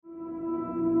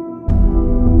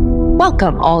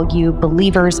Welcome, all you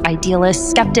believers,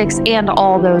 idealists, skeptics, and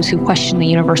all those who question the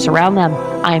universe around them.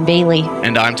 I'm Bailey.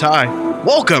 And I'm Ty.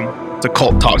 Welcome to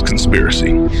Cult Talks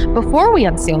Conspiracy. Before we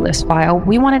unseal this file,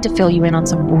 we wanted to fill you in on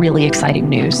some really exciting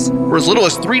news. For as little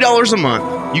as $3 a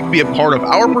month, you can be a part of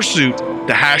our pursuit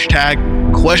to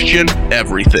hashtag question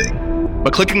everything by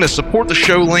clicking the support the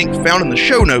show link found in the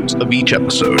show notes of each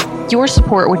episode. Your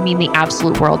support would mean the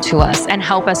absolute world to us and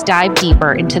help us dive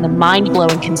deeper into the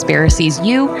mind-blowing conspiracies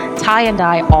you, Ty, and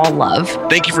I all love.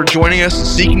 Thank you for joining us,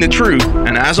 seeking the truth,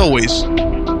 and as always,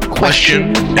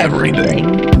 question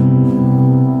everything.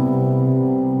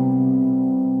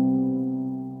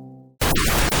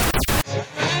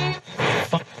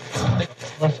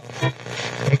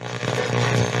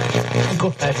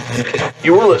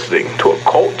 You're listening to a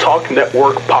Cult Talk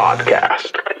Network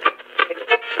podcast.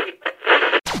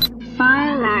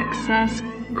 File access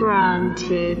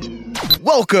granted.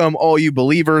 Welcome, all you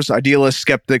believers, idealists,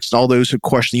 skeptics, and all those who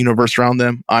question the universe around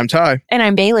them. I'm Ty. And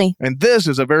I'm Bailey. And this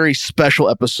is a very special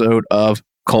episode of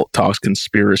Cult Talks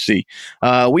Conspiracy.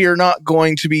 We are not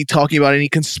going to be talking about any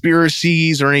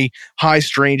conspiracies or any high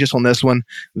strangeness on this one.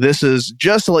 This is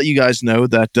just to let you guys know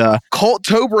that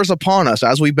Cultober is upon us.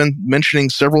 As we've been mentioning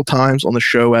several times on the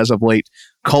show as of late,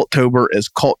 Cultober is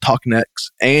Cult Talk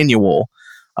Net's annual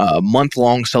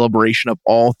month-long celebration of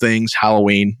all things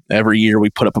Halloween. Every year we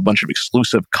put up a bunch of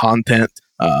exclusive content,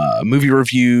 movie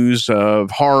reviews of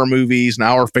horror movies and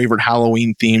our favorite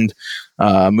Halloween-themed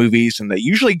movies, and that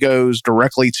usually goes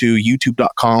directly to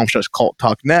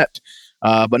youtube.com/culttalknet.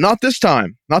 But not this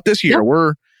time, not this year.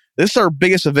 Yep. This is our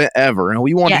biggest event ever, and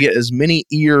we want to get as many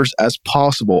ears as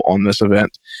possible on this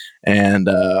event. And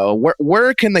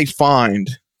where can they find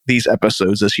these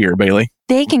episodes this year, Bailey?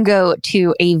 They can go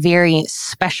to a very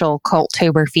special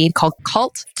Cultober feed called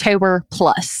Cultober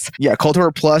Plus. Yeah,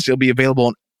 Cultober Plus. It'll be available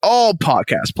on all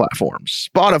podcast platforms,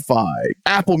 Spotify,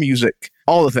 Apple Music,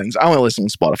 all the things. I only listen on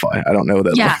Spotify. I don't know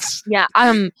that.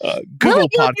 Google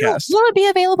Podcasts. Will it be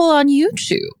available on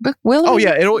YouTube? It'll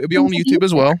be on YouTube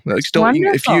as well. Still,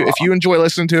 if you enjoy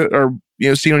listening to it or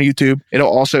see it on YouTube, it'll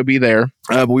also be there.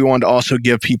 But we wanted to also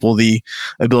give people the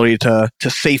ability to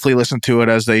safely listen to it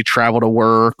as they travel to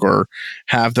work or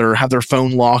have their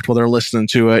phone locked while they're listening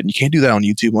to it. And you can't do that on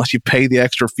YouTube unless you pay the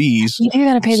extra fees. You do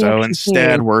got to pay the extra fees. So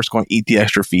instead, we're just going to eat the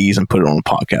extra fees and put it on a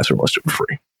podcast or listen for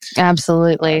free.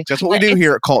 Absolutely. That's what we do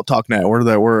here at Cult Talk Net.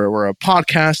 We're a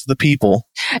podcast of the people.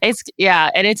 And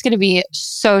it's going to be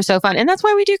so fun. And that's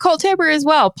why we do Cultober as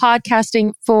well.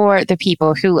 Podcasting for the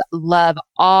people who love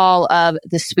all of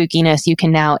the spookiness you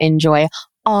can now enjoy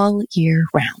all year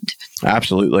round.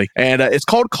 Absolutely. And it's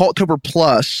called Cultober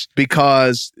Plus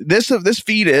because this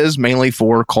feed is mainly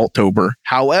for Cultober.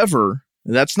 However,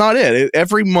 that's not it.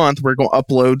 Every month we're going to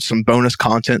upload some bonus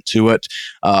content to it.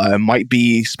 It might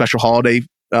be special holiday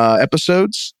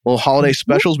episodes, little holiday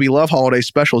specials. We love holiday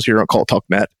specials here at Cult Talk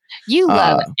Net. You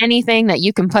love anything that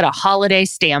you can put a holiday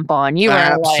stamp on. You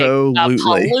are like a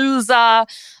palooza,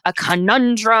 a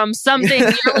conundrum, something.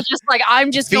 You're just like,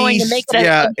 I'm just going to make it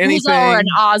a palooza or an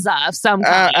Azza of some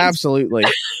kind. Absolutely.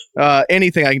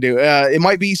 Anything I can do. It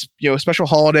might be special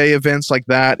holiday events like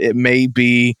that. It may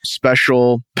be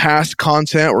special past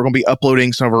content. We're going to be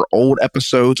uploading some of our old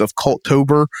episodes of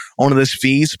Cultober onto this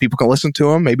feed so people can listen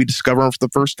to them, maybe discover them for the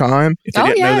first time. If they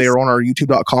didn't know they were on our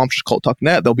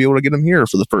youtube.com/culttalknet, they'll be able to get them here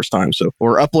for the first time. So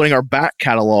we're uploading our back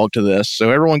catalog to this,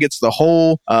 so everyone gets the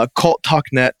whole Cult Talk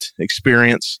Net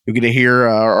experience. You get to hear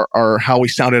our how we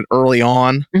sounded early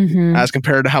on as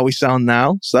compared to how we sound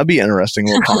now. So that'd be an interesting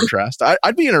little contrast.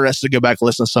 I'd be interested to go back and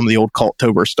listen to some of the old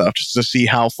Cultober stuff just to see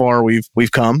how far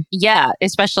we've come. Yeah,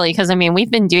 especially because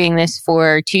we've been doing this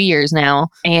for 2 years now,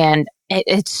 and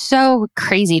it's so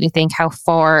crazy to think how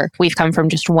far we've come from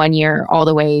just 1 year all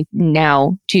the way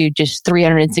now to just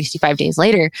 365 days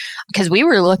later. Because we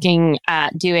were looking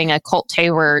at doing a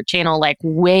Cultober channel like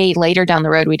way later down the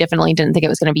road. We definitely didn't think it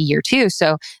was going to be year 2.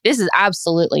 So this is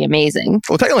absolutely amazing.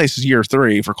 Well, technically this is year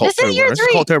 3 for Cultober. This is year 3. This is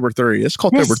Cultober 3. It's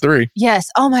Cultober 3. Yes.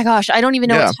 Oh my gosh. I don't even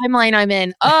know what timeline I'm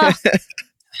in. Oh.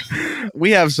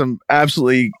 We have some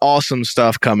absolutely awesome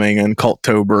stuff coming in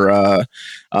Cultober.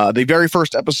 The very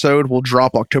first episode will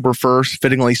drop October 1st,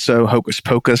 fittingly so, Hocus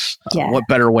Pocus. What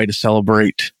better way to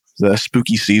celebrate the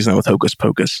spooky season with Hocus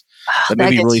Pocus? That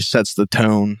movie really sets the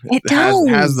tone. It does.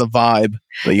 Has the vibe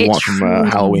that you want from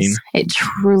Halloween. It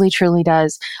truly, truly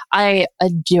does. I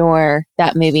adore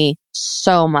that movie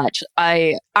so much.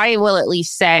 I will at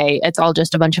least say it's all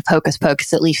just a bunch of Hocus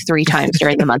Pocus at least 3 times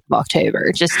during the month of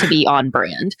October, just to be on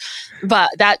brand. But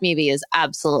that movie is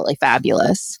absolutely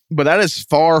fabulous. But that is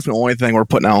far from the only thing we're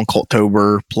putting out on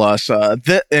Cultober Plus.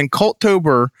 In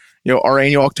Cultober, our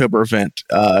annual October event,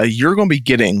 you're going to be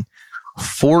getting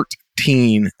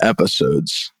 14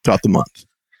 episodes throughout the month.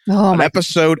 Oh, An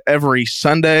episode every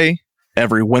Sunday,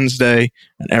 every Wednesday,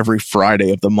 and every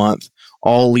Friday of the month,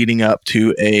 all leading up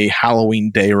to a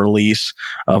Halloween Day release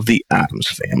of The Addams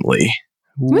Family.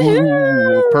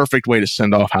 Ooh, perfect way to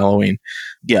send off Halloween.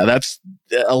 Yeah, that's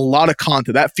a lot of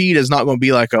content. That feed is not going to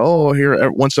be like, oh, here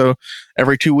once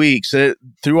every 2 weeks.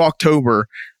 Through October,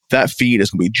 that feed is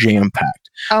going to be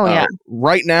jam-packed. Oh, yeah.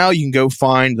 Right now, you can go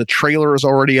find the trailer is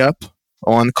already up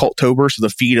on Cultober, so the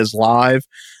feed is live.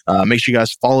 Make sure you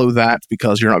guys follow that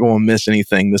because you're not going to miss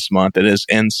anything this month. It is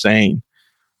insane,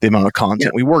 the amount of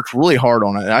content. We worked really hard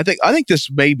on it. And I think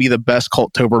this may be the best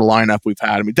Cultober lineup we've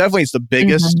had. I mean, definitely it's the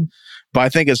biggest. Mm-hmm. But I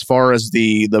think as far as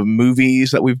the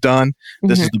movies that we've done,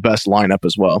 this is the best lineup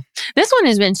as well. This one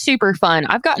has been super fun.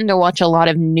 I've gotten to watch a lot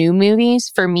of new movies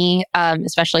for me,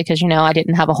 especially because, I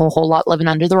didn't have a whole lot living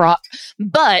under the rock.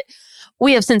 But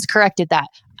we have since corrected that.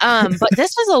 But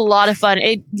this was a lot of fun.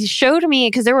 It showed me,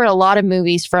 because there were a lot of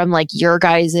movies from like your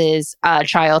guys'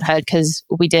 childhood, because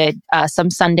we did some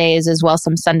Sundays as well,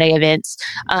 some Sunday events,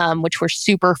 which were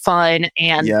super fun.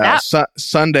 And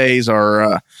Sundays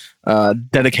are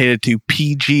dedicated to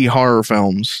PG horror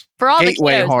films. For all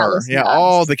Gateway the kiddos horror. Yeah,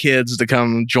 all the kids to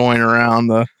come join around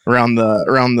the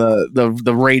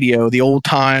radio, the old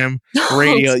time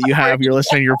radio that you have. You're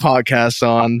listening to your podcasts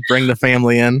on. Bring the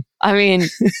family in. I mean,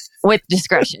 with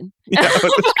discretion.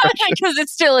 Because it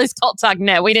still is Cult Talk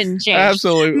Net. We didn't change.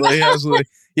 Absolutely.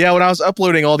 Yeah, when I was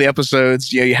uploading all the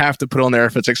episodes, you have to put on there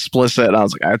if it's explicit. And I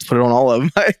was like, I have to put it on all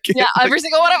of them. Yeah, every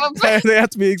single one of them. They have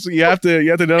to be. You have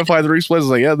to identify the explicit.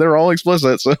 Like, yeah, they're all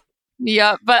explicit. So.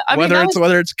 Yeah, but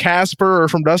whether it's Casper or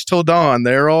From Dusk Till Dawn,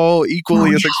 they're all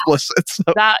equally as explicit. So.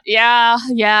 But it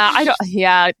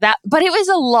was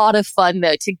a lot of fun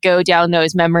though to go down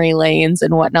those memory lanes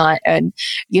and whatnot, and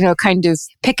kind of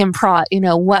pick and prod.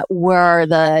 What were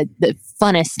the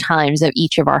funnest times of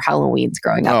each of our Halloweens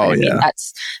growing up. Oh, yeah.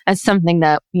 That's something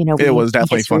that, it was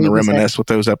definitely fun to reminisce with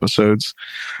those episodes.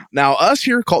 Now, us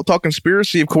here, Cult Talk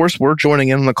Conspiracy, of course, we're joining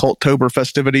in on the Cultober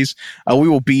festivities. We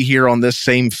will be here on this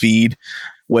same feed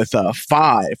with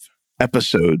 5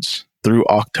 episodes through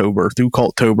October. Through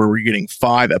Cultober, we're getting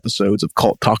 5 episodes of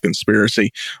Cult Talk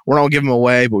Conspiracy. We're not going to give them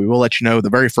away, but we will let you know.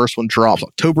 The very first one drops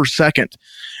October 2nd,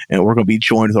 and we're going to be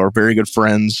joined with our very good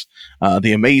friends,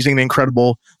 the amazing, the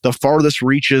incredible, the Farthest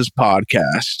Reaches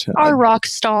podcast. Our rock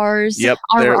stars. Yep,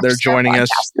 they're joining us.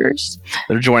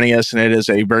 They're joining us, and it is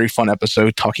a very fun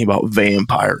episode talking about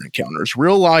vampire encounters,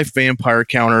 real life vampire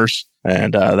encounters.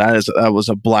 And that was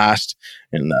a blast.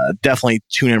 And definitely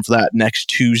tune in for that next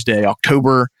Tuesday,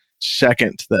 October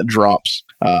 2nd, that drops.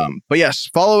 But yes,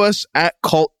 follow us at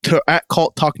Cult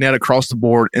Talk Net across the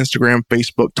board: Instagram,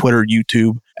 Facebook, Twitter,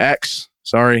 YouTube,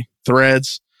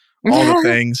 Threads, all the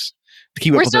things. To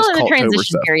keep We're up still with in the Cultober transition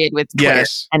stuff. period with Twitter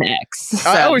and X. So.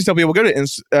 I always tell people, go to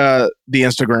the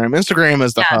Instagram. Instagram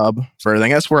is the hub for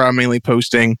everything. That's where I'm mainly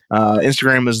posting.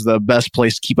 Instagram is the best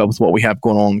place to keep up with what we have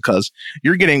going on, because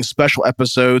you're getting special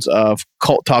episodes of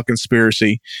Cult Talk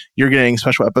Conspiracy. You're getting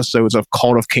special episodes of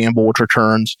Cult of Campbell, which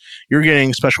returns. You're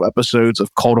getting special episodes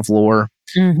of Cult of Lore.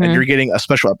 Mm-hmm. And you're getting a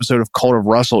special episode of Cult of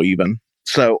Russell even.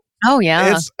 So... Oh,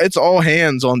 yeah. It's all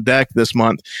hands on deck this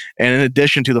month. And in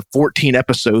addition to the 14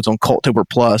 episodes on Cultober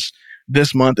Plus,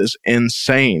 this month is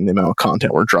insane, the amount of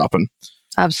content we're dropping.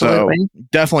 Absolutely. So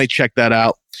definitely check that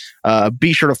out.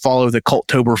 Be sure to follow the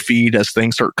Cultober feed as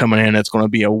things start coming in. It's going to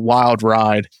be a wild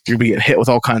ride. You're going to get hit with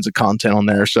all kinds of content on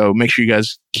there. So make sure you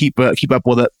guys keep up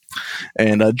with it.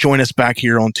 And join us back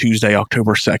here on Tuesday,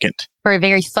 October 2nd. For a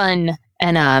very fun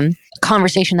and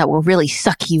conversation that will really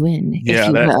suck you in, if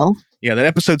you will. Yeah, that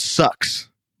episode sucks,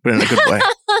 but in a good way.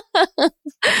 The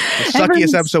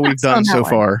suckiest episode we've done so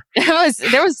far.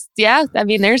 There was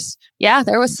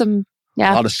some, a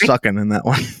lot of sucking in that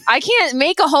one. I can't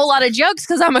make a whole lot of jokes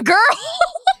because I'm a girl.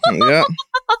 Yeah.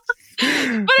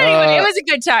 But anyway, it was a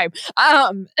good time.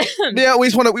 Yeah,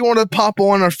 we want to pop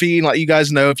on our feed and let you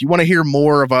guys know. If you want to hear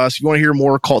more of us, if you want to hear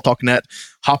more Cult Talk Net,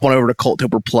 hop on over to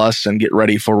Cultober Plus and get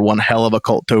ready for one hell of a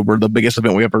Cultober, the biggest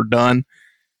event we've ever done.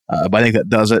 But I think that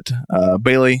does it.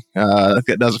 Bailey, I think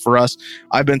that does it for us.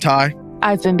 I've been Ty.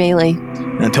 I've been Bailey.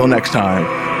 Until next time.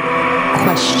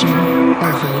 Question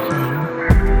everything.